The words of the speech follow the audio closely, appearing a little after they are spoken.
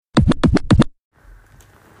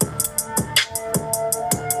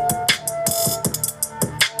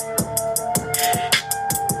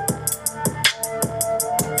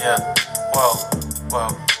whoa,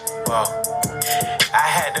 whoa. I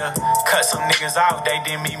had to cut some niggas off, they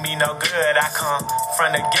didn't mean me no good. I come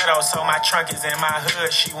from the ghetto, so my trunk is in my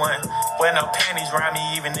hood. She wouldn't wear no panties around me,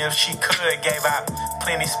 even if she could. Gave out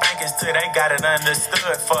plenty spankings till they got it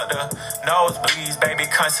understood. Fuck the nosebleeds, baby,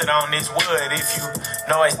 come sit on this wood. If you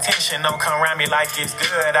know it's tension, don't come around me like it's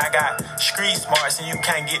good. I got street smarts and you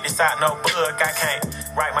can't get this out no book. I can't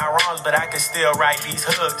right my wrongs, but I can still write these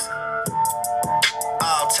hooks.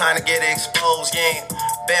 All time to get exposed, you ain't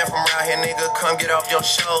banned from around here, nigga. Come get off your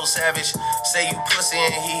show, savage. Say you pussy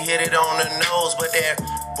and he hit it on the nose, but that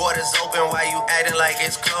border's open while you acting like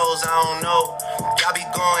it's closed. I don't know. Y'all be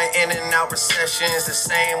going in and out recessions the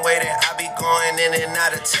same way that I be going in and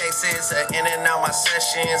out of Texas, or in and out my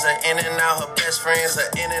sessions, or in and out her best friends, or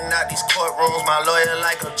in and out these courtrooms. My lawyer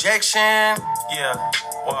like objection. Yeah,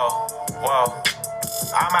 whoa, whoa.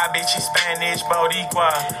 All my bitches Spanish,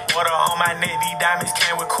 Boricua. Water on my neck, these diamonds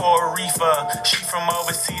came with Coral Reefer. She from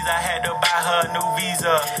overseas, I had to buy her a new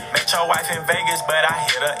visa. Met your wife in Vegas, but I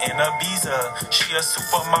hit her in Ibiza. She a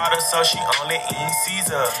supermodel, so she only eat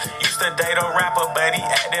Caesar. Used to date a rapper, but he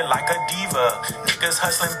acted like a diva. Niggas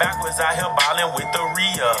hustling backwards, out here ballin' with the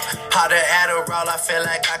Rhea. Powder Adderall, I feel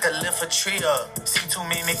like I could lift a tree up. See too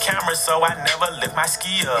many cameras, so I never lift my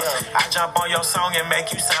ski up. I jump on your song and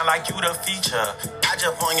make you sound like you the feature. I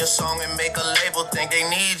jump on your song and make a label think they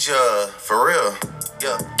need ya. For real,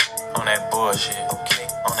 yeah. On that bullshit, okay.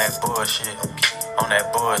 On that bullshit, okay. On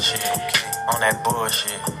that bullshit, okay. On that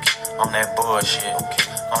bullshit, okay. On that bullshit, okay.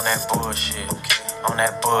 On that bullshit, okay. On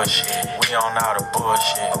that bullshit. We on all the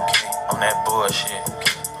bullshit, okay. On that bullshit,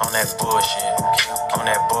 okay. On that bullshit, okay. On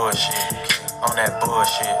that bullshit, okay. On that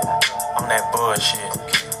bullshit, on that bullshit,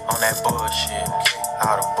 okay. On that bullshit, okay.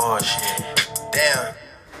 All the bullshit. Damn.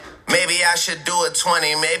 Maybe I should do a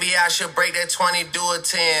 20. Maybe I should break that 20, do a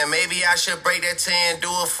 10. Maybe I should break that 10, do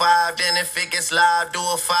a 5. Then if it gets live, do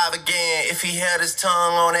a 5 again. If he held his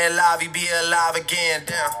tongue on that live, he'd be alive again.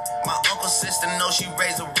 Damn. My uncle's sister knows she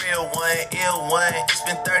raised a real one, ill one. It's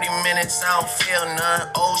been 30 minutes, I don't feel none.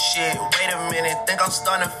 Oh shit, wait a minute, think I'm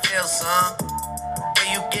starting to feel some. Where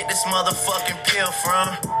you get this motherfucking pill from?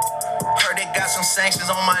 Heard they got some sanctions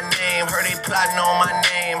on my name. Heard they plotting on my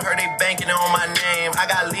name. Heard they banking on my name. I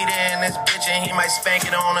got leader in this bitch and he might spank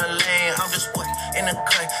it on a lane. I'm just in the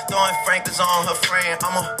cut, throwing Franklin's on her frame.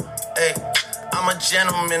 I'm a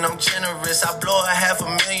gentleman, I'm generous. I blow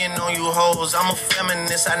 $500,000 on you hoes. I'm a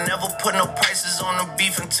feminist. I never put no prices on the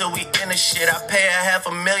beef until we in the shit. I pay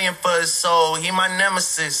 $500,000 for his soul. He my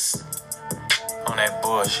nemesis. On that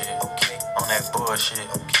bullshit, okay. On that bullshit,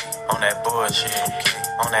 okay. On that bullshit, okay.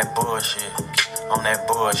 On that bullshit, okay. On that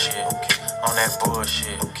bullshit, okay. On that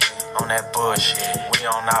bullshit, okay. On that bullshit. We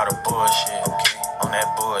on all the bullshit, okay. On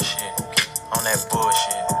that bullshit, okay. On that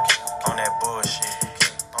bullshit, okay. On that bullshit, okay.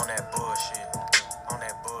 On that bullshit, okay. On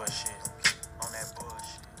that bullshit, okay. On that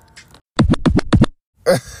bullshit.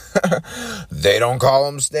 They don't call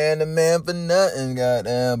him Stan the Man for nothing.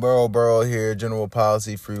 Goddamn, Burrow here. General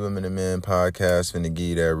Policy, Free Women and Men podcast. Finna give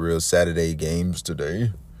you that real Saturday games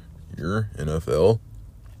today. Your NFL.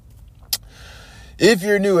 If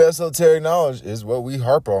you're new, esoteric knowledge is what we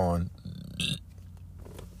harp on.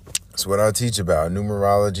 It's what I teach about,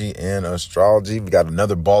 numerology and astrology. We got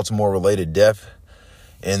another Baltimore-related death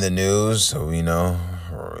in the news, so we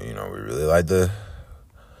really like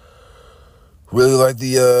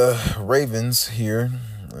the Ravens here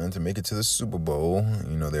and to make it to the Super Bowl.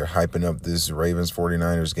 You know, they're hyping up this Ravens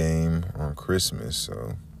 49ers game on Christmas,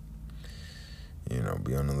 so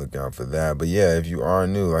be on the lookout for that. But yeah, if you are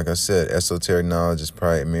new, like I said, esoteric knowledge is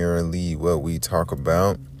primarily what we talk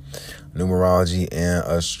about. Numerology and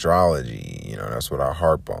astrology. That's what I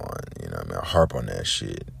harp on. I harp on that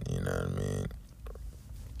shit. You know what I mean?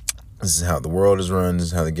 This is how the world is run. This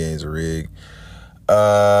is how the games are rigged.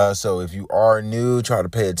 So if you are new, try to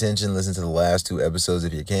pay attention. Listen to the last 2 episodes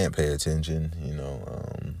if you can't pay attention,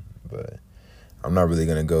 but I'm not really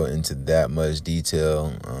going to go into that much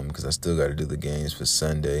detail because I still got to do the games for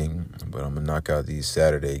Sunday. But I'm going to knock out these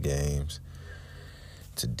Saturday games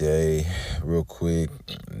today real quick.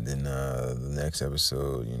 And then the next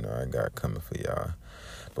episode, I got coming for y'all.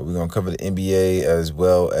 But we're going to cover the NBA as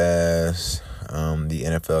well as the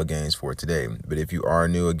NFL games for today. But if you are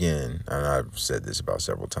new again, and I've said this about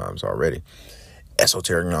several times already,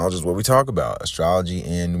 esoteric knowledge is what we talk about. Astrology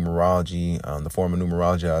and numerology. The form of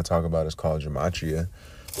numerology I talk about is called gematria,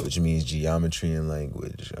 which means geometry in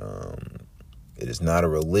language. It is not a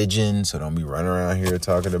religion, so don't be running around here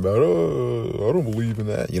talking about, I don't believe in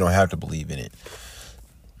that. You don't have to believe in it.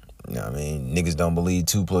 You know what I mean? Niggas don't believe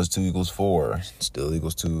 2 + 2 = 4. Still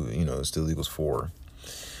equals 2, still equals 4.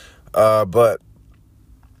 But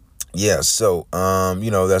yeah, so,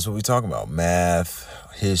 that's what we talk about. Math,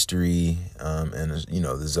 history, and,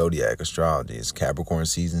 the zodiac astrology. It's Capricorn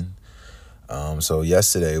season. So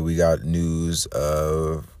yesterday we got news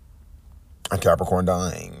of a Capricorn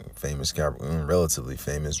dying. Famous Capricorn, relatively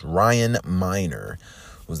famous. Ryan Miner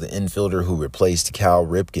was the infielder who replaced Cal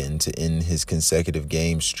Ripken to end his consecutive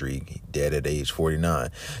game streak, dead at age 49.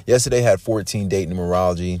 Yesterday had 14 date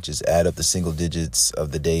numerology. Just add up the single digits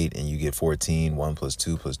of the date and you get 14. 1 plus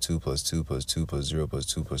 2 plus 2 plus 2 plus 2 plus 0 plus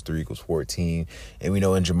 2 plus 3 equals 14. And we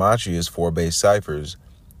know in gematria is 4 base ciphers.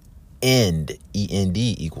 END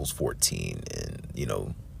equals 14. And,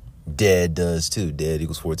 dead does too. Dead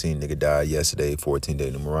equals 14. Nigga died yesterday, 14 day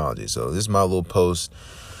numerology. So this is my little post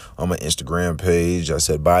on my Instagram page. I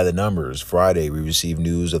said, by the numbers, Friday, we received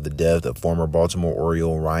news of the death of former Baltimore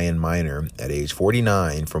Oriole Ryan Miner at age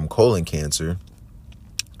 49 from colon cancer,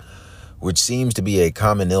 which seems to be a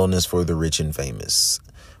common illness for the rich and famous.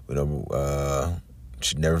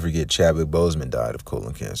 Should never forget Chadwick Boseman died of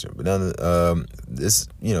colon cancer. But this,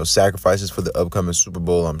 sacrifices for the upcoming Super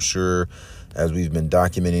Bowl, I'm sure, as we've been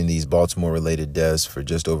documenting these Baltimore-related deaths for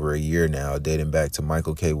just over a year now, dating back to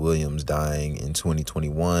Michael K. Williams dying in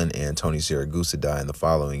 2021 and Tony Siragusa dying the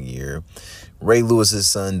following year. Ray Lewis's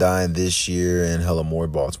son dying this year, and hella more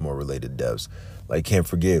Baltimore-related deaths. Can't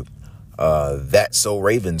forget That So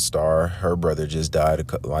Raven star, her brother just died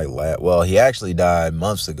he actually died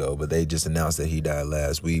months ago, but they just announced that he died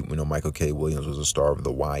last week. We know Michael K. Williams was a star of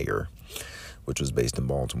The Wire, which was based in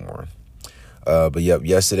Baltimore. But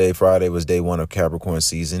yesterday, Friday, was day one of Capricorn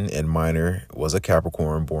season, and Miner was a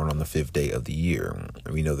Capricorn born on the 5th day of the year.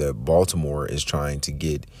 We know that Baltimore is trying to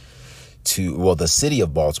get the city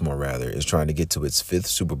of Baltimore, rather, is trying to get to its 5th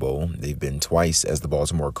Super Bowl. They've been twice as the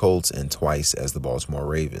Baltimore Colts and twice as the Baltimore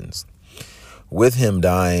Ravens. With him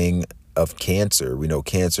dying of cancer, we know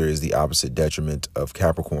cancer is the opposite detriment of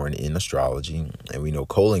Capricorn in astrology. And we know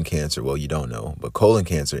colon cancer, well, you don't know, but colon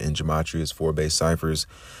cancer in gematria is 4 base ciphers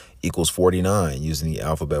equals 49 using the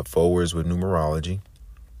alphabet forwards with numerology.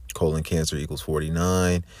 Colon cancer equals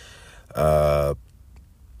 49.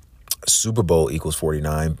 Super Bowl equals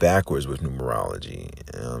 49 backwards with numerology.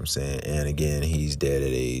 You know what I'm saying? And again, he's dead at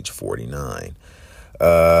age 49.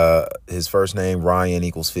 His first name, Ryan,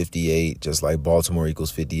 equals 58, just like Baltimore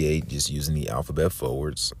equals 58, just using the alphabet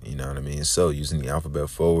forwards. You know what I mean? So using the alphabet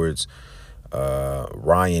forwards,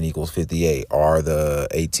 Ryan equals 58. R the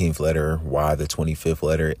 18th letter, Y the 25th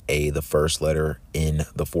letter, A the first letter, N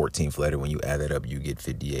the 14th letter. When you add that up, you get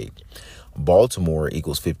 58. Baltimore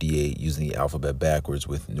equals 58 using the alphabet backwards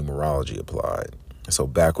with numerology applied. So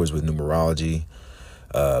backwards with numerology,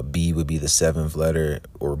 B would be the 7th letter,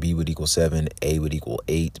 or B would equal 7. A would equal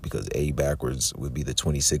 8 because A backwards would be the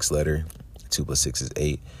 26th letter. 2 plus 6 is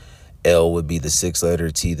 8. L would be the 6th letter,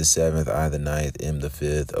 T the 7th, I the 9th, M the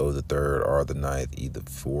 5th, O the 3rd, R the 9th, E the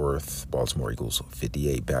 4th. Baltimore equals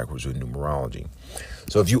 58 backwards with numerology.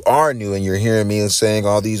 So if you are new and you're hearing me saying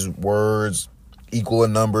all these words equal a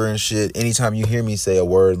number and shit, anytime you hear me say a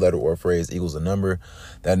word, letter, or phrase equals a number,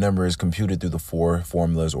 that number is computed through the 4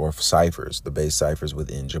 formulas or ciphers, the base ciphers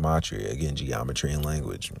within gematria. Again, geometry and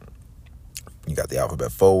language. You got the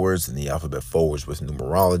alphabet forwards, and the alphabet forwards with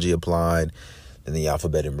numerology applied, then the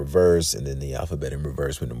alphabet in reverse, and then the alphabet in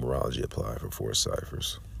reverse with numerology applied for 4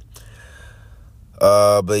 ciphers.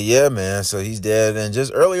 But yeah, man, so he's dead. And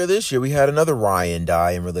just earlier this year, we had another Ryan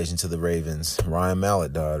die in relation to the Ravens. Ryan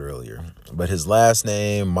Mallett died earlier. But his last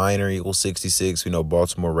name, Miner, equals 66. We know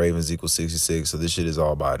Baltimore Ravens equals 66, so this shit is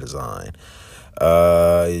all by design.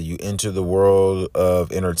 You enter the world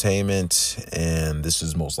of entertainment, and this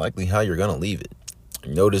is most likely how you're going to leave it.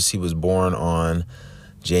 Notice he was born on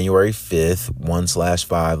January 5th,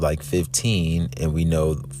 1/5, like 15, and we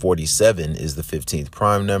know 47 is the 15th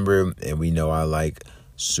prime number, and we know I like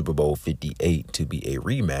Super Bowl 58 to be a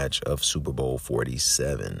rematch of Super Bowl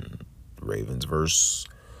 47. Ravens versus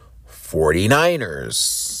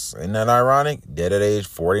 49ers. Isn't that ironic? Dead at age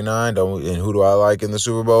 49. And who do I like in the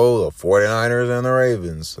Super Bowl? The 49ers and the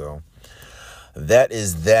Ravens. So that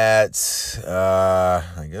is that.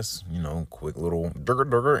 I guess, quick little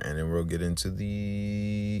durger, and then we'll get into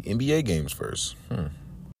the NBA games first.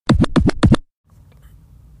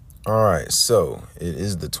 All right, so it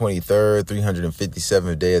is the 23rd,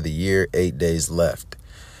 357th day of the year, 8 days left.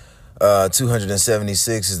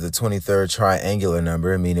 276 is the 23rd triangular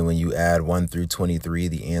number, meaning when you add 1 through 23,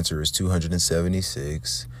 the answer is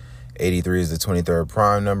 276. 83 is the 23rd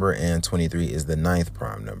prime number, and 23 is the 9th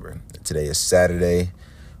prime number. Today is Saturday,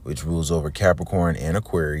 which rules over Capricorn and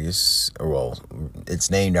Aquarius. Well, it's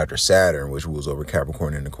named after Saturn, which rules over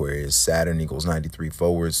Capricorn and Aquarius. Saturn equals 93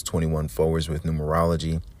 forwards, 21 forwards with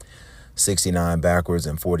numerology. 69 backwards,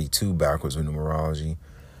 and 42 backwards with numerology.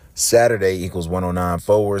 Saturday equals 109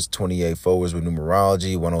 forwards, 28 forwards with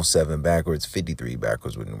numerology, 107 backwards, 53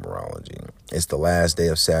 backwards with numerology. It's the last day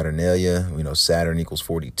of Saturnalia. We know Saturn equals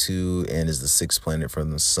 42 and is the sixth planet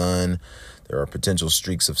from the sun. There are potential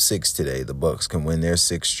streaks of 6 today. The Bucks can win their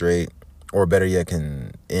 6 straight, or better yet,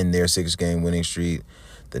 can end their 6-game winning streak.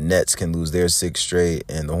 The Nets can lose their 6 straight,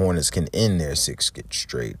 and the Hornets can end their 6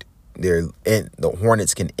 straight. The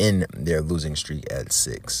Hornets can end their losing streak at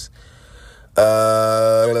 6.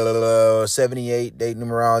 78 date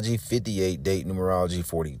numerology, 58 date numerology,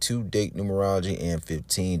 42 date numerology, and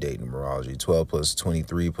 15 date numerology. 12 plus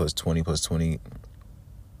 23 plus 20 plus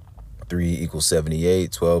 23 equals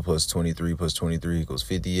 78. 12 plus 23 plus 23 equals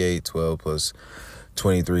 58. 12 plus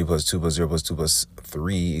 23 plus 2 plus 0 plus 2 plus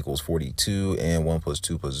 3 equals 42. And 1 plus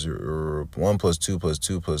 2 plus 0. 1 plus 2 plus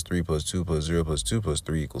 2 plus 3 plus 2 plus 0 plus 2 plus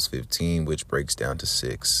 3 equals 15, which breaks down to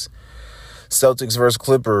 6. Celtics versus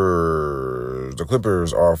Clippers. The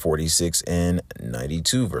Clippers are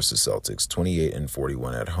 46-92 versus Celtics,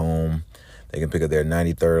 28-41 at home. They can pick up their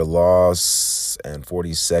 93rd loss and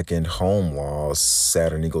 42nd home loss.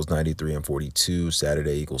 Saturn equals 93-42.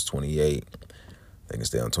 Saturday equals 28. They can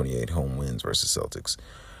stay on 28 home wins versus Celtics.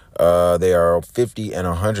 They are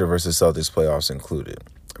 50-100 versus Celtics, playoffs included.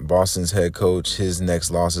 Boston's head coach, his next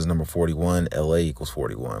loss is number 41. LA equals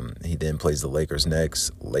 41. He then plays the Lakers next.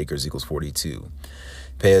 Lakers equals 42.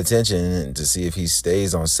 Pay attention to see if he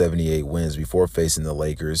stays on 78 wins before facing the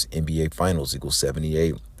Lakers. NBA Finals equals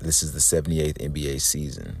 78. This is the 78th NBA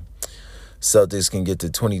season. Celtics can get to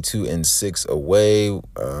 22-6 away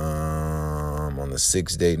on the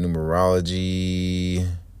 6-date numerology.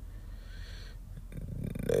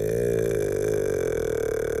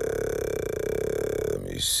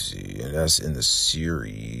 See, and that's in the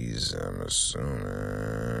series, I'm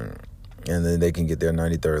assuming. And then they can get their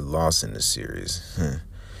 93rd loss in the series.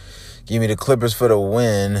 Give me the Clippers for the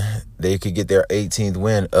win. They could get their 18th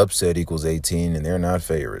win. Upset equals 18, and they're not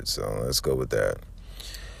favorites. So let's go with that.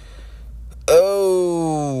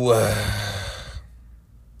 Oh,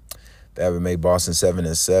 that would make Boston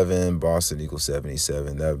 7-7. Boston equals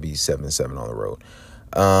 77. That would be 7-7 on the road.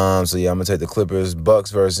 So yeah, I'm gonna take the Clippers.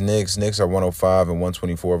 Bucks versus Knicks. Knicks are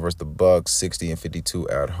 105-124 versus the Bucks,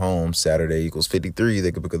 60-52 at home. Saturday equals 53.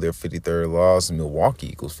 They could pick up their 53rd loss. Milwaukee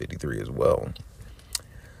equals 53 as well.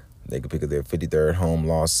 They could pick up their 53rd home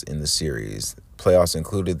loss in the series. Playoffs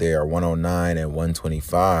included, they are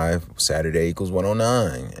 109-125. Saturday equals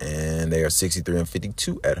 109, and they are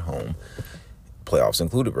 63-52 at home. Playoffs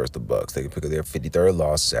included versus the Bucks. They could pick up their 53rd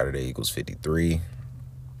loss. Saturday equals 53.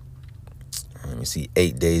 Let me see,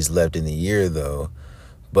 8 days left in the year, though.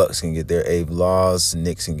 Bucks can get their 8th loss.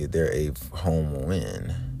 Knicks can get their 8th home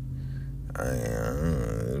win.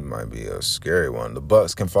 It might be a scary one. The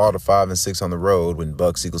Bucks can fall to 5-6 on the road when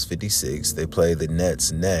Bucks equals 56. They play the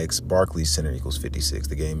Nets next. Barclays Center equals 56.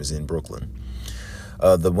 The game is in Brooklyn.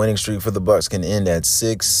 The winning streak for the Bucks can end at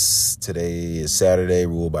 6. Today is Saturday,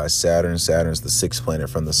 ruled by Saturn. Saturn's the 6th planet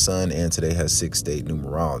from the sun, and today has 6-date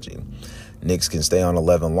numerology. Knicks can stay on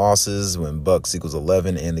 11 losses when Bucks equals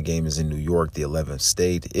 11, and the game is in New York, the 11th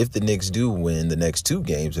state. If the Knicks do win the next 2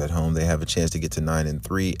 games at home, they have a chance to get to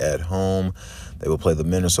 9-3 at home. They will play the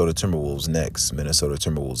Minnesota Timberwolves next. Minnesota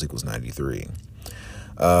Timberwolves equals 93.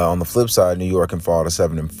 On the flip side, New York can fall to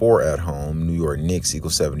 7-4 at home. New York Knicks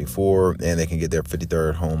equals 74, and they can get their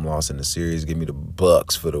 53rd home loss in the series. Give me the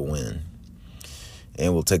Bucks for the win.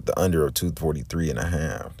 And we'll take the under of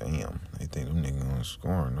 243.5. Damn, they think them niggas gonna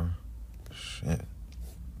score, no? Shit.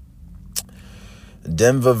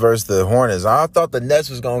 Denver versus the Hornets. I thought the Nets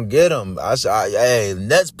was going to get them. Hey, the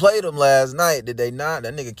Nets played them last night. Did they not?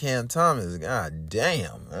 That nigga Cam Thomas. God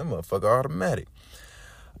damn. That motherfucker automatic.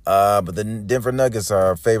 But the Denver Nuggets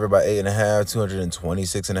are favored by 8.5,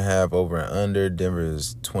 226.5 over and under. Denver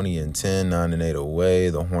is 20-10, 9-8 away.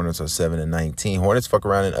 The Hornets are 7-19. Hornets fuck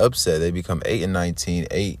around and upset. They become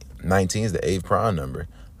 8-19. 19 is the 8th prime number.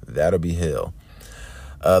 That'll be hell.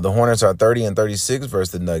 The Hornets are 30-36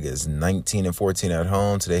 versus the Nuggets, 19-14 at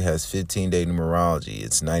home. Today has 15-day numerology.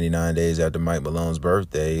 It's 99 days after Mike Malone's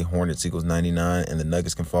birthday. Hornets equals 99, and the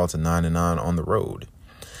Nuggets can fall to 9-9 on the road.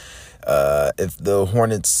 If the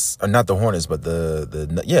Hornets, or not the Hornets, but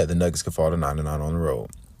the Nuggets can fall to 9-9 on the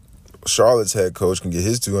road. Charlotte's head coach can get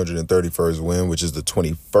his 231st win, which is the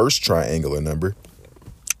 21st triangular number,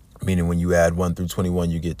 meaning when you add 1 through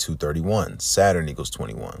 21, you get 231. Saturn equals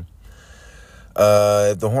 21.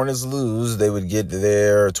 If the Hornets lose, they would get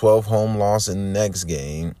their 12th home loss in the next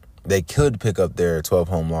game. They could pick up their 12th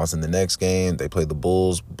home loss in the next game. They play the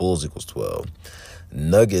Bulls. Bulls equals 12.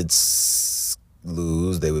 Nuggets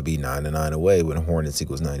lose, they would be 9-9 away when Hornets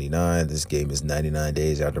equals 99. This game is 99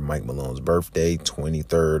 days after Mike Malone's birthday,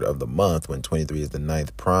 23rd of the month, when 23 is the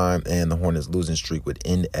 9th prime, and the Hornets losing streak would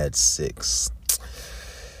end at 6.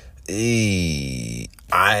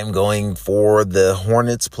 I'm going for the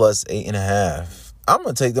Hornets plus 8.5. I'm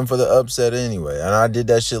going to take them for the upset anyway. And I did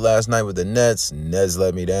that shit last night with the Nets. Nets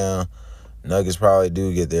let me down. Nuggets probably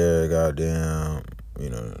do get there. Goddamn.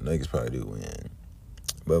 Nuggets probably do win.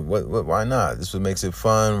 But why not? This what makes it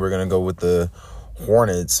fun. We're going to go with the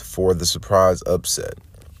Hornets for the surprise upset.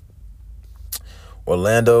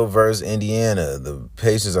 Orlando versus Indiana. The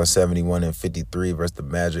Pacers are 71-53 versus the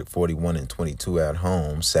Magic 41-22 at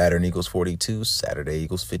home. Saturn equals 42. Saturday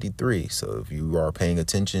equals 53. So if you are paying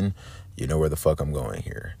attention, you know where the fuck I'm going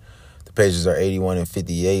here. The Pacers are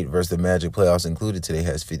 81-58 versus the Magic, playoffs included. Today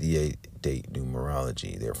has 58 date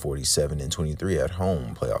numerology. They're 47-23 at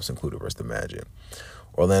home, playoffs included versus the Magic.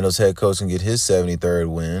 Orlando's head coach can get his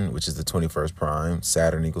 73rd win, which is the 21st prime.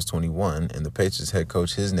 Saturn equals 21. And the Patriots head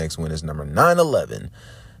coach, his next win is number 911.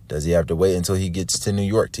 Does he have to wait until he gets to New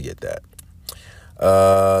York to get that?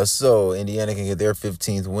 So Indiana can get their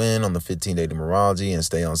 15th win on the 15-day numerology and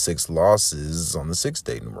stay on 6 losses on the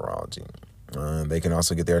 6-day numerology. They can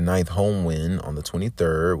also get their 9th home win on the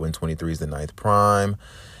 23rd, when 23 is the 9th prime.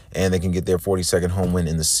 And they can get their 42nd home win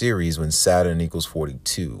in the series when Saturn equals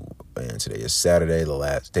 42. And today is Saturday, the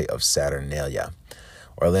last day of Saturnalia.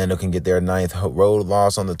 Orlando can get their 9th road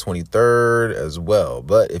loss on the 23rd as well.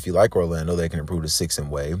 But if you like Orlando, they can improve to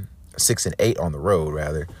 6-8 on the road,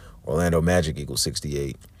 rather. Orlando Magic equals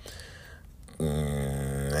 68.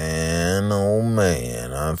 Man, oh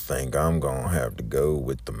man, I think I'm going to have to go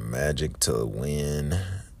with the Magic to win.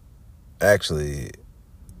 Actually,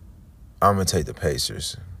 I'm going to take the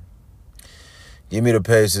Pacers. Give me the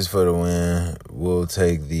Pacers for the win. We'll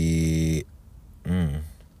take the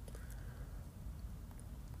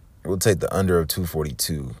under of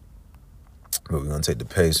 242. But we're going to take the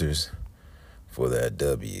Pacers for that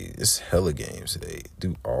W. It's hella games today.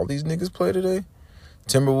 Do all these niggas play today?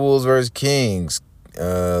 Timberwolves versus Kings.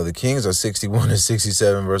 The Kings are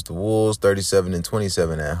 61-67 versus the Wolves,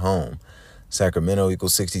 37-27 at home. Sacramento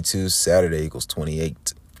equals 62. Saturday equals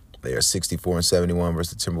 28. They are 64-71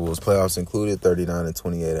 versus the Timberwolves, playoffs included,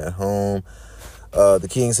 39-28 at home. The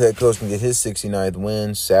Kings head coach can get his 69th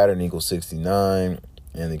win. Saturn equals 69.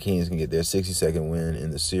 And the Kings can get their 62nd win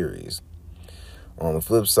in the series. On the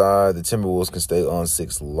flip side, the Timberwolves can stay on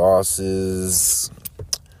 6 losses.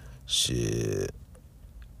 Shit.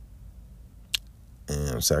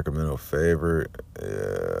 And Sacramento favorite.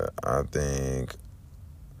 Yeah, I think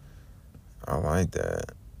I like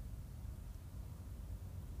that.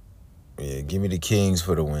 Yeah, give me the Kings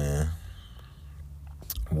for the win.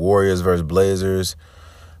 Warriors versus Blazers.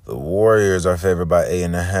 The Warriors are favored by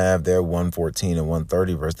 8.5. They're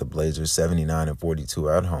 114-130 versus the Blazers,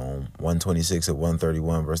 79-42 at home.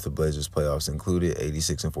 126-131 versus the Blazers, playoffs included,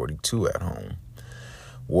 86-42 at home.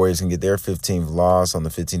 Warriors can get their 15th loss on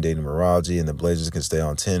the 15-day numerology, and the Blazers can stay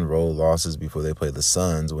on 10 road losses before they play the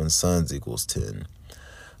Suns when Suns equals 10.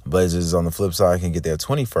 Blazers, on the flip side, can get their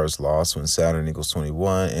 21st loss when Saturn equals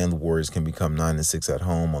 21, and the Warriors can become 9-6 at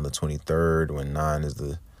home on the 23rd when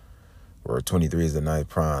 23 is the 9th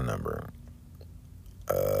prime number.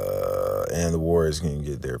 And the Warriors can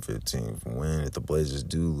get their 15th win. If the Blazers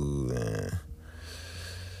do lose,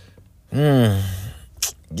 then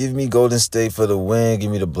give me Golden State for the win. Give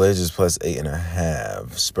me the Blazers plus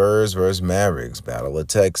 8.5. Spurs versus Mavericks. Battle of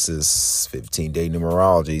Texas. 15-day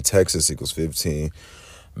numerology. Texas equals 15.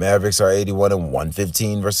 Mavericks are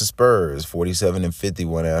 81-115 versus Spurs,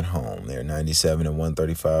 47-51 at home. They're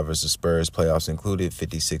 97-135 versus Spurs, playoffs included,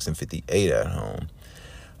 56-58 at home.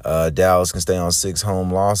 Dallas can stay on 6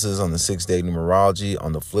 home losses on the 6-day numerology.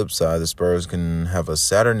 On the flip side, the Spurs can have a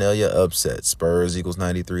Saturnalia upset. Spurs equals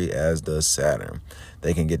 93, as does Saturn.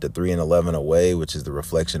 They can get to 3-11 away, which is the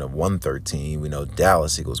reflection of 113. We know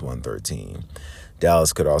Dallas equals 113.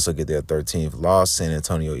 Dallas could also get their 13th loss. San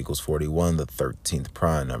Antonio equals 41, the 13th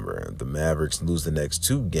prime number. If the Mavericks lose the next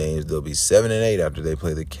 2 games, they'll be 7-8 after they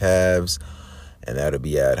play the Cavs, and that'll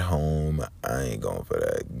be at home. I ain't going for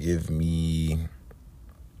that. Give me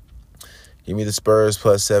the Spurs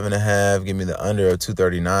plus 7.5. Give me the under of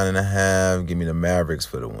 239.5. Give me the Mavericks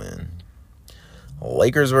for the win.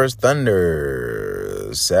 Lakers versus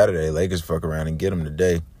Thunder. Saturday, Lakers fuck around and get them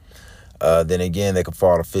today. Then again, they could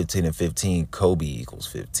fall to 15-15. Kobe equals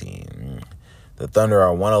 15. The Thunder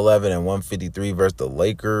are 111-153 versus the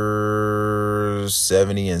Lakers,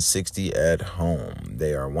 70-60 at home.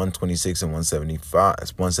 They are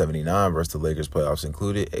 126-179 versus the Lakers, playoffs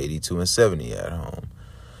included, 82-70 at home.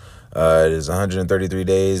 It is 133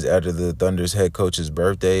 days after the Thunder's head coach's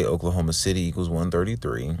birthday. Oklahoma City equals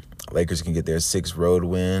 133. Lakers can get their 6th road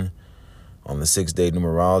win on the 6-day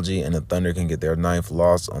numerology, and the Thunder can get their 9th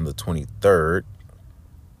loss on the 23rd.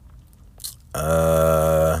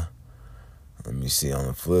 Let me see. On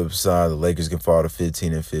the flip side, the Lakers can fall to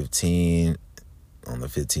 15-15 on the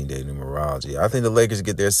 15-day numerology. I think the Lakers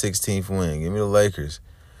get their 16th win. Give me the Lakers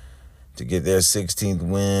to get their 16th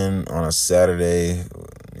win on a Saturday,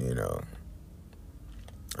 you know.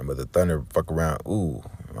 But the Thunder fuck around. Ooh,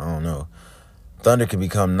 I don't know. Thunder can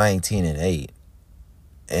become 19-8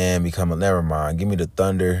 and become a never mind. Give me the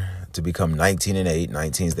Thunder to become 19-8.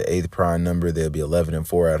 19 is the 8th prime number. They'll be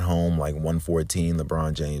 11-4 at home, like 114.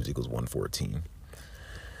 LeBron James equals 114.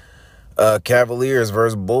 Cavaliers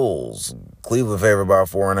versus Bulls. Cleveland favored by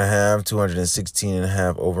 4.5,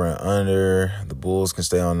 216.5 over and under. The Bulls can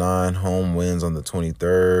stay on 9 home wins on the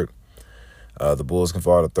 23rd. The Bulls can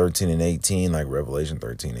fall to 13-18, like Revelation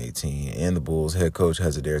 13-18. And the Bulls head coach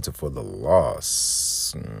has it there for the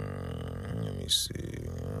loss. Let me see.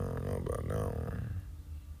 I don't know about that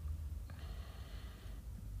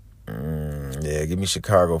one. Yeah, give me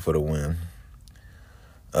Chicago for the win.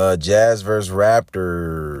 Jazz versus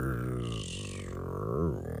Raptors.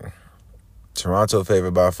 Toronto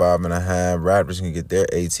favored by 5.5. Raptors can get their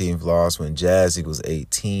 18th loss when Jazz equals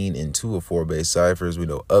 18 in 2 of 4 base ciphers. We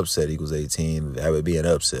know upset equals 18. That would be an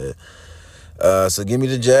upset. So give me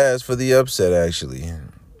the Jazz for the upset, actually.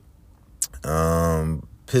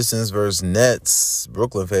 Pistons versus Nets.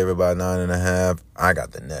 Brooklyn favored by 9.5. I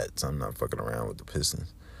got the Nets. I'm not fucking around with the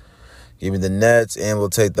Pistons. Give me the Nets, and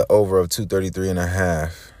we'll take the over of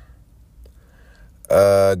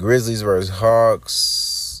 233.5. Grizzlies versus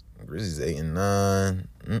Hawks. Grizzlies 8-9.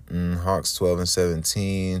 Hawks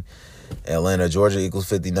 12-17. Atlanta, Georgia equals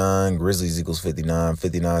 59. Grizzlies equals 59.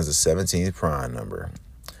 59 is the 17th prime number.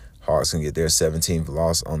 Hawks can get their 17th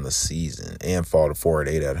loss on the season and fall to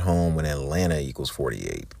 4-8 at home when Atlanta equals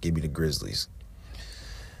 48. Give me the Grizzlies.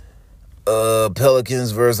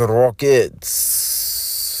 Pelicans versus Rockets.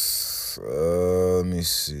 Let me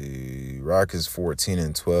see. Rockets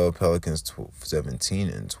 14-12. Pelicans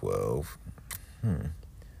 17-12.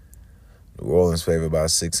 New Orleans favored by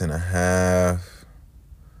 6.5.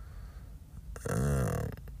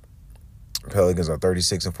 Pelicans are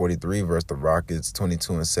 36-43 versus the Rockets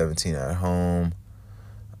 22-17 at home.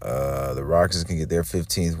 The Rockets can get their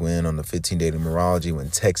 15th win on the 15-day numerology when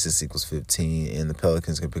Texas equals 15, and the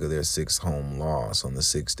Pelicans can pick up their 6th home loss on the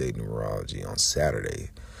 6-day numerology on Saturday,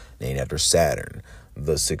 named after Saturn,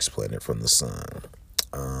 the 6th planet from the sun.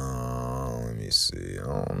 Let me see.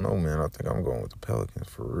 I don't know, man. I think I'm going with the Pelicans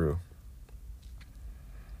for real.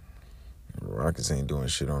 The Rockets ain't doing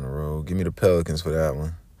shit on the road. Give me the Pelicans for that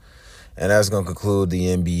one. And that's going to conclude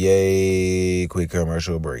the NBA. Quick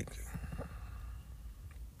commercial break.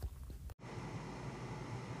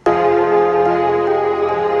 I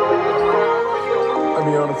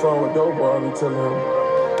be on the phone with Dope Boy. I be telling him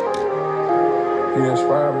he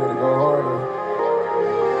inspired me to go harder.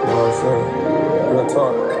 You know what I'm saying? Real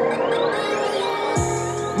talk.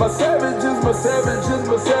 My savages.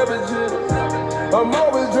 I'm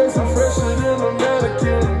always dressing fresher than a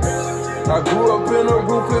mannequin. I grew up in a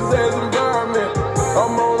ruthless ass environment.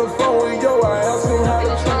 I'm on the phone with yo, I ask him how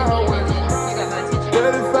to try with.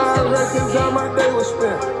 35 records, how my day was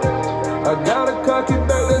spent. I got a cocky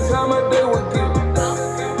back, that's how my day would get.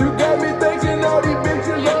 You got me thinking all these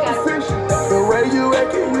bitches are fishing. The way you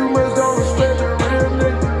acting, you must don't respect the real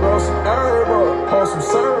nigga. Brought some herb up, on some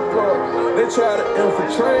syrup up. They try to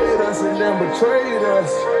infiltrate us and then betrayed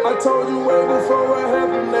us. I told you way before what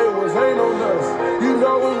happened, they was ain't on us. You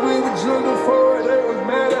know when we were jugging for it, they was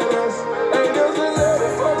mad at us. Ain't there's a letter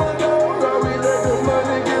for my dog. How we let the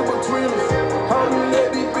money get between us? How we let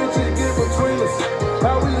these bitches get between us?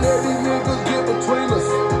 How we let these niggas get between us?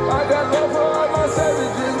 I got love for all my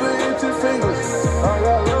savages with itchy fingers. I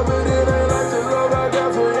got love, but it ain't like the love I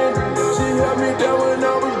got for Henry. She held me down when I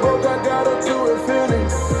was broke, I got her to infinity.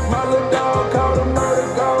 My little dog called a murder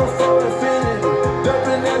gone for infinity.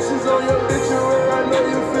 Dumping ashes on your obituary, I know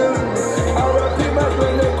you feeling me. R.I.P. my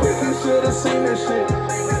friend, that quick, you should've seen this shit.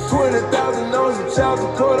 20,000 on some child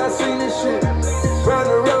support, I seen this shit.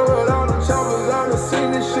 Round the railroad, all the choppers, I done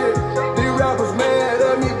seen this shit. These rappers mad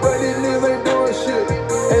at me, but these niggas ain't doing shit.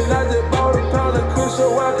 And I just bought a pound of kush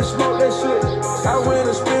so I can smoke that shit. I went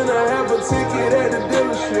and spent a half a ticket at the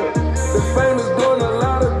dealership. The fame is doing a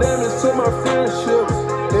lot of damage to my friendships.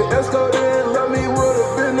 The Esco didn't love me,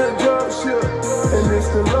 would've been a drop ship. And it's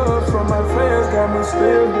the love from my fans got me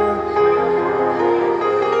still here.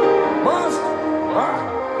 Monster,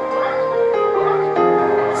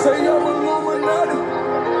 say I'm Illuminati.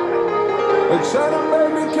 tryna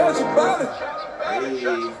make me catch a body. I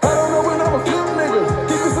don't know when I'm a flip nigga.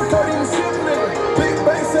 Give me some code, even sip nigga. Big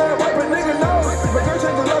bass side, wipe a nigga nose. My girl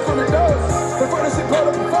changed the lock on the doors. Before that shit pulled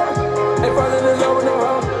up before. Ain't falling in love with no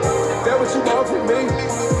hoe. That what you want from me.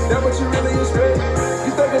 That what you really expect.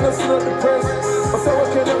 You thinking I'm still depressed. But someone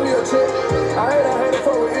can give me a check. I hate it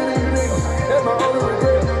for with any of you niggas. That's my only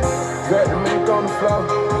regret. Grab the mink on the floor.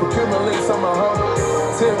 Procure my links on my hoe.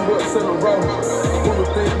 10 books in a row. Who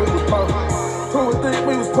would think we was poor? Who would think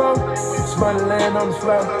we was poor? Somebody laying on the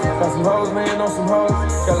floor. Got some hoes laying on some hoes.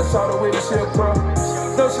 Got a shot with a shit pro.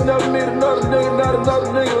 No, she never meet another nigga, not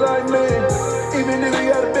another nigga like me. Even if he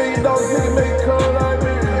got $1 billion, nigga make it come like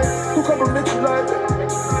me. Who compliment you like that?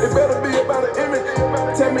 It better be about an image.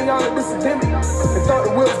 Tell me all of this is gimmick. And thought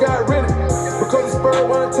the wheels got rented. Because the spur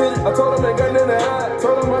one tinted. I told him ain't got nothing to hide.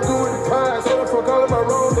 Told him I do with the pie. Told him fuck all of my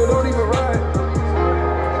wrongs, they don't even ride.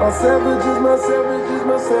 My savages, my savages,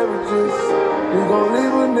 my savages. You gon'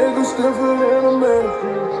 leave a nigga stiffer than a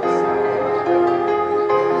mannequin.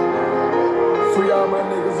 Free all my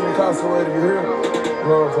niggas incarcerated, you hear?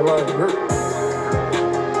 Lord for life, you hear?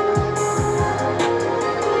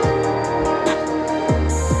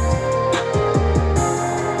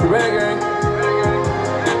 Bang gang.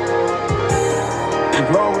 Keep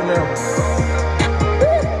blowing now.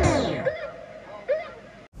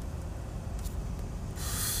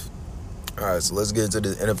 All right, so let's get into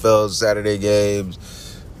the NFL Saturday games,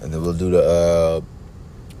 and then we'll do the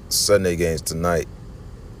Sunday games tonight.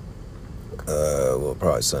 Well,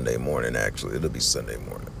 probably Sunday morning, actually. It'll be Sunday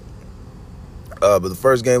morning. But the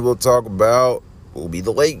first game we'll talk about will be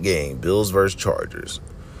the late game, Bills versus Chargers.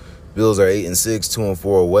 Bills are 8-6,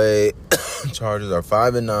 2-4 away. Chargers are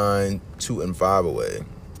 5-9, 2-5 away.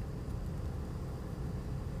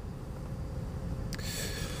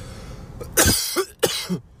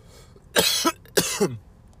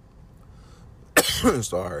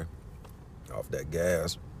 Sorry, off that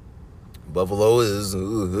gas. Buffalo is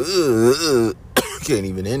can't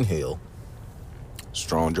even inhale.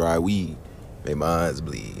 Strong dry weed made my eyes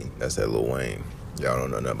bleed. That's that Lil Wayne. Y'all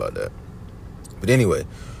don't know nothing about that. But anyway,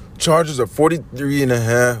 Chargers are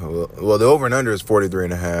 43.5. Well, the over and under is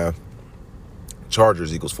 43.5.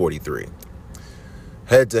 Chargers equals 43.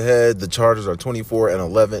 Head to head, the Chargers are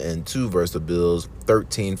 24-11-2 versus the Bills,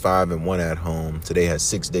 13-5-1 at home. Today has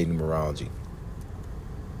 6-day numerology.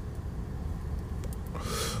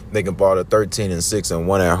 They can fall to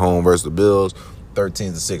 13-6-1 at home versus the Bills,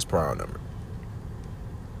 13-6 prime number.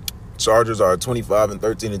 Chargers are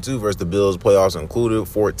 25-13-2 versus the Bills, playoffs included,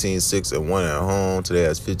 14-6-1 at home. Today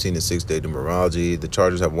has 15-6 day numerology. The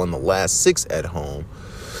Chargers have won the last 6 at home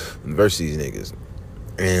versus these niggas.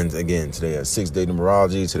 And again, today has 6 day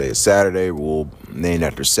numerology. Today is Saturday. We'll named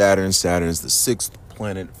after Saturn. Saturn is the 6th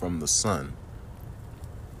planet from the sun.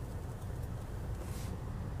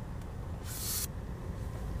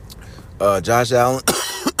 Josh Allen.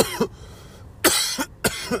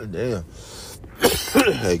 Damn.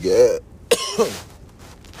 Hey, God.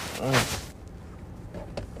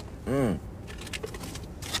 I'm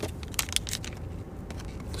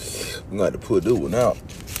going to put this one out.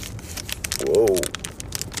 Whoa.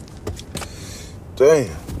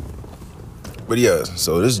 Damn. But yeah,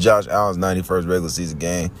 so this is Josh Allen's 91st regular season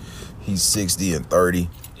game. He's 60-30.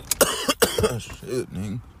 Shit,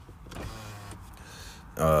 nigga.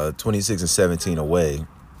 26-17 away.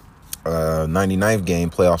 99th game,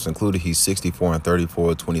 playoffs included. He's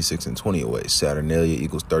 64-34, 26-20 away. Saturnalia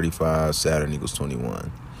equals 35. Saturn equals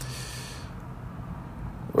 21.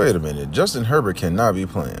 Wait a minute. Justin Herbert cannot be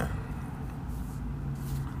playing.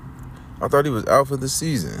 I thought he was out for the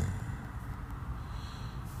season.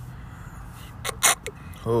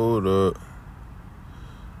 Hold up.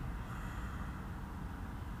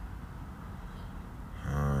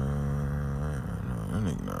 No, that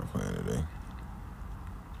nigga not playing today.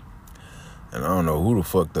 And I don't know who the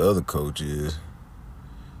fuck the other coach is.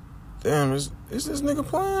 Damn, is this nigga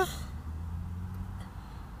playing?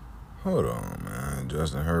 Hold on, man.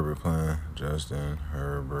 Justin Herbert playing. Justin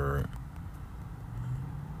Herbert.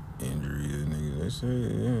 Injury, nigga. They say,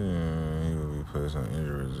 yeah, he will be placed on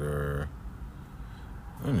injury reserve.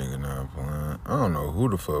 That nigga not playing. I don't know who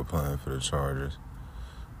the fuck playing for the Chargers.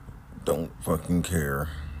 Don't fucking care.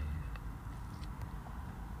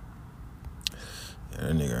 Yeah,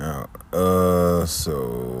 that nigga out. So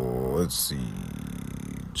let's see.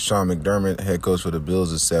 Sean McDermott, head coach for the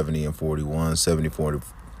Bills, is 70-41, 74-46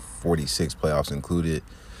 playoffs included.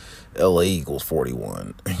 LA equals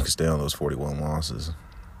 41. You can stay on those 41 losses.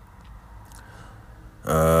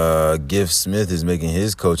 Giff Smith is making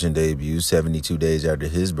his coaching debut 72 days after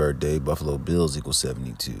his birthday. Buffalo Bills equals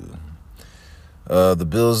 72. The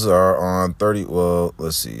Bills are on 30. Well,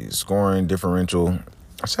 let's see. Scoring differential.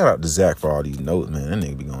 Shout out to Zach for all these notes, man. That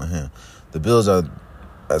nigga be going ham. The Bills are,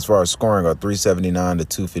 as far as scoring, are 379 to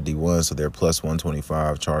 251, so they're plus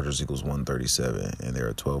 125. Chargers equals 137, and they're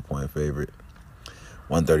a 12-point favorite.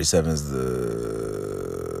 137 is the...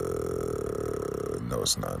 No,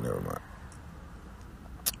 it's not. Never mind.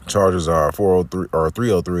 Chargers are 403 or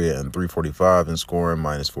 303 and 345 in scoring,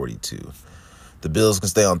 minus 42. The Bills can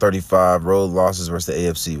stay on 35 road losses versus the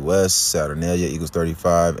AFC West. Saturnalia equals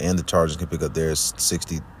 35, and the Chargers can pick up their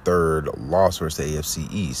 63rd loss versus the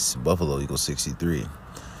AFC East. Buffalo equals 63.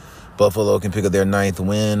 Buffalo can pick up their 9th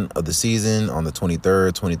win of the season on the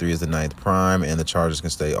 23rd. 23 is the 9th prime, and the Chargers can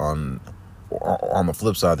stay on the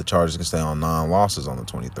flip side, the Chargers can stay on 9 losses on the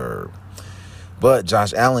 23rd. But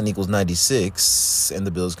Josh Allen equals 96, and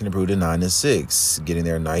the Bills can improve to 9-6, getting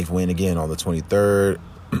their 9th win again on the 23rd.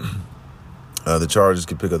 The Chargers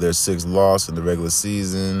can pick up their 6th loss in the regular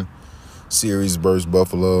season series versus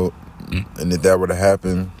Buffalo. And if that were to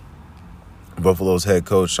happen, Buffalo's head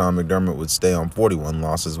coach Sean McDermott would stay on 41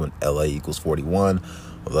 losses when LA equals 41.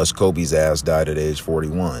 Thus, Kobe's ass died at age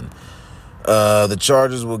 41. The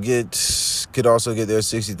Chargers could also get their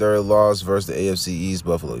 63rd loss versus the AFC East.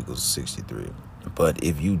 Buffalo equals 63. But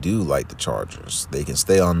if you do like the Chargers, they can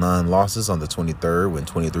stay on 9 losses on the 23rd when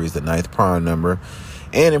 23 is the 9th prime number,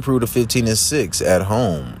 and improve to 15-6 at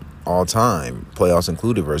home all time, playoffs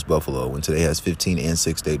included, versus Buffalo, when today has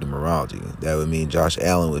 15-6 day numerology. That would mean Josh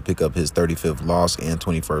Allen would pick up his 35th loss and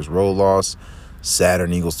 21st road loss.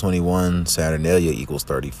 Saturn equals 21. Saturnalia equals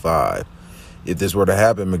 35. If this were to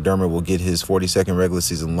happen, McDermott will get his 42nd regular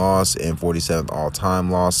season loss and 47th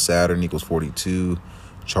all-time loss. Saturn equals 42.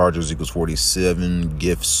 Chargers equals 47.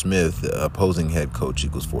 Giff Smith, the opposing head coach,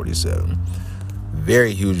 equals 47.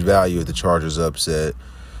 Very huge value at the Chargers upset.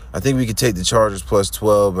 I think we could take the Chargers plus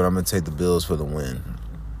 12, but I'm going to take the Bills for the win.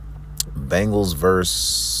 Bengals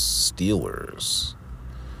versus Steelers.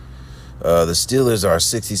 The Steelers are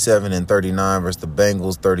 67-39 versus the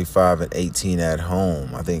Bengals, 35-18 at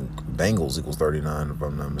home. I think Bengals equals 39, if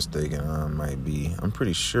I'm not mistaken. I'm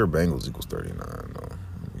pretty sure Bengals equals 39, though.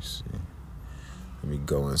 Let me see. Let me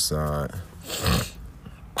go inside.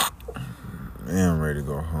 Man, I'm ready to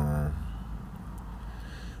go home.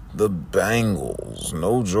 The Bengals.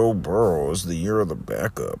 No Joe Burrow. It's the year of the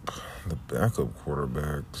backup. The backup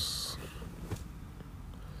quarterbacks.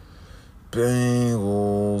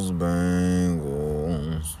 Bengals.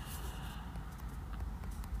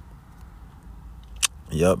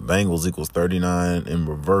 Yep, Bengals equals 39 in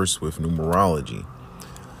reverse with numerology.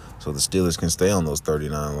 So the Steelers can stay on those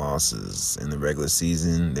 39 losses in the regular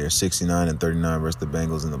season. They're 69-39 versus the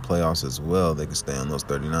Bengals in the playoffs as well. They can stay on those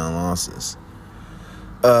 39 losses.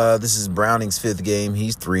 This is Browning's 5th game.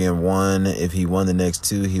 He's 3-1. If he won the next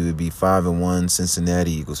 2, he would be 5-1.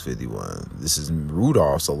 Cincinnati equals 51. This is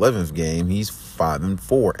Rudolph's 11th game. He's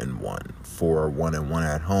 5-4-1. 4-1-1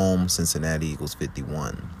 at home. Cincinnati equals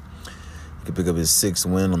 51. He could pick up his 6th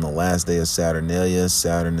win on the last day of Saturnalia.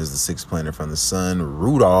 Saturn is the 6th planet from the sun.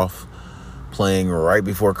 Rudolph playing right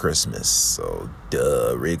before Christmas. So,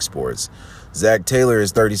 rig sports. Zach Taylor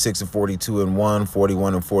is 36-42-1,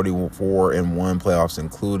 41-44-1, playoffs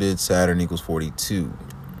included. Saturn equals 42.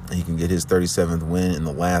 He can get his 37th win in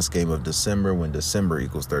the last game of December when December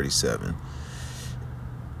equals 37.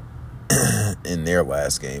 In their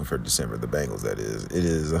last game for December, the Bengals, that is. It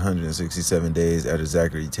is 167 days after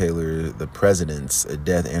Zachary Taylor, the president's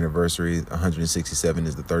death anniversary. 167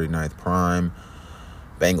 is the 39th prime.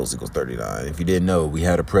 Bengals equals 39. If you didn't know, we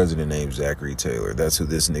had a president named Zachary Taylor. That's who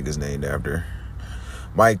this nigga's named after.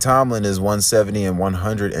 Mike Tomlin is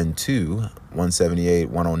 170-102. 178,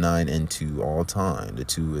 109, and 2 all time. The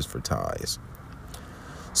 2 is for ties.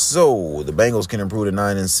 So, the Bengals can improve to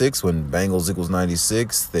 9-6 when Bengals equals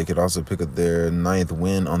 96. They could also pick up their 9th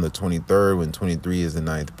win on the 23rd when 23 is the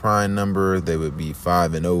 9th prime number. They would be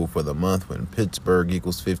 5-0 for the month when Pittsburgh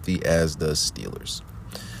equals 50, as does Steelers.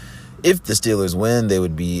 If the Steelers win, they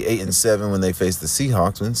would be 8-7 when they face the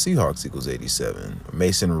Seahawks when Seahawks equals 87.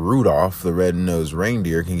 Mason Rudolph, the red-nosed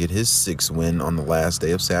reindeer, can get his 6th win on the last day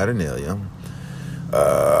of Saturnalia.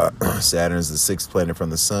 Saturn is the 6th planet from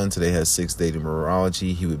the sun. Today has 6-day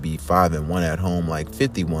numerology. He would be 5-1 at home, like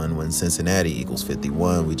 51 when Cincinnati equals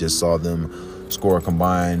 51. We just saw them score a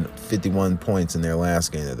combined 51 points in their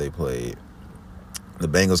last game that they played. The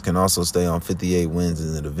Bengals can also stay on 58 wins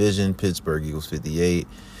in the division. Pittsburgh equals 58.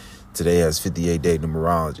 Today has 58-day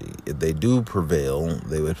numerology. If they do prevail,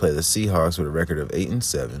 they would play the Seahawks with a record of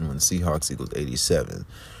 8-7 when Seahawks equals 87.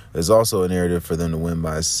 There's also a narrative for them to win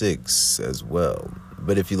by 6 as well.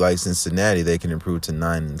 But if you like Cincinnati, they can improve to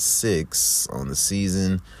 9-6 on the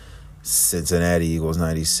season. Cincinnati Eagles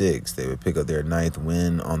 96. They would pick up their 9th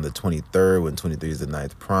win on the 23rd, when 23 is the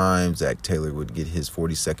 9th prime. Zach Taylor would get his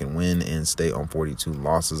 42nd win and stay on 42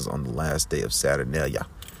 losses on the last day of Saturnalia,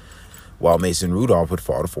 while Mason Rudolph would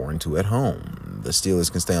fall to 4-2 at home. The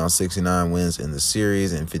Steelers can stay on 69 wins in the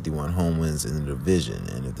series and 51 home wins in the division.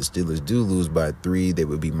 And if the Steelers do lose by 3, they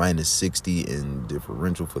would be minus 60 in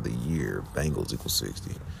differential for the year. Bengals equals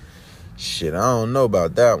 60. Shit, I don't know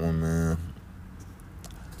about that one, man.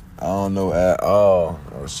 I don't know at all.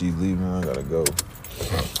 Oh, she's leaving. I gotta go.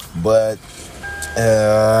 But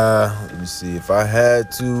let me see. If I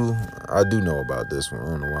had to, I do know about this one. I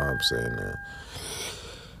don't know why I'm saying that.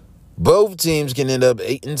 Both teams can end up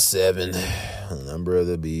 8-7. Number of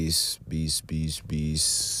the beast.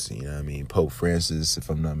 You know what I mean? Pope Francis, if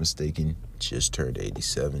I'm not mistaken, just turned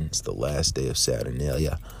 87. It's the last day of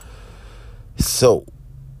Saturnalia. So,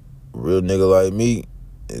 real nigga like me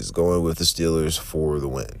is going with the Steelers for the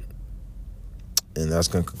win. And that's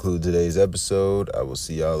going to conclude today's episode. I will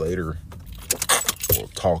see y'all later. Or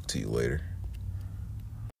talk to you later.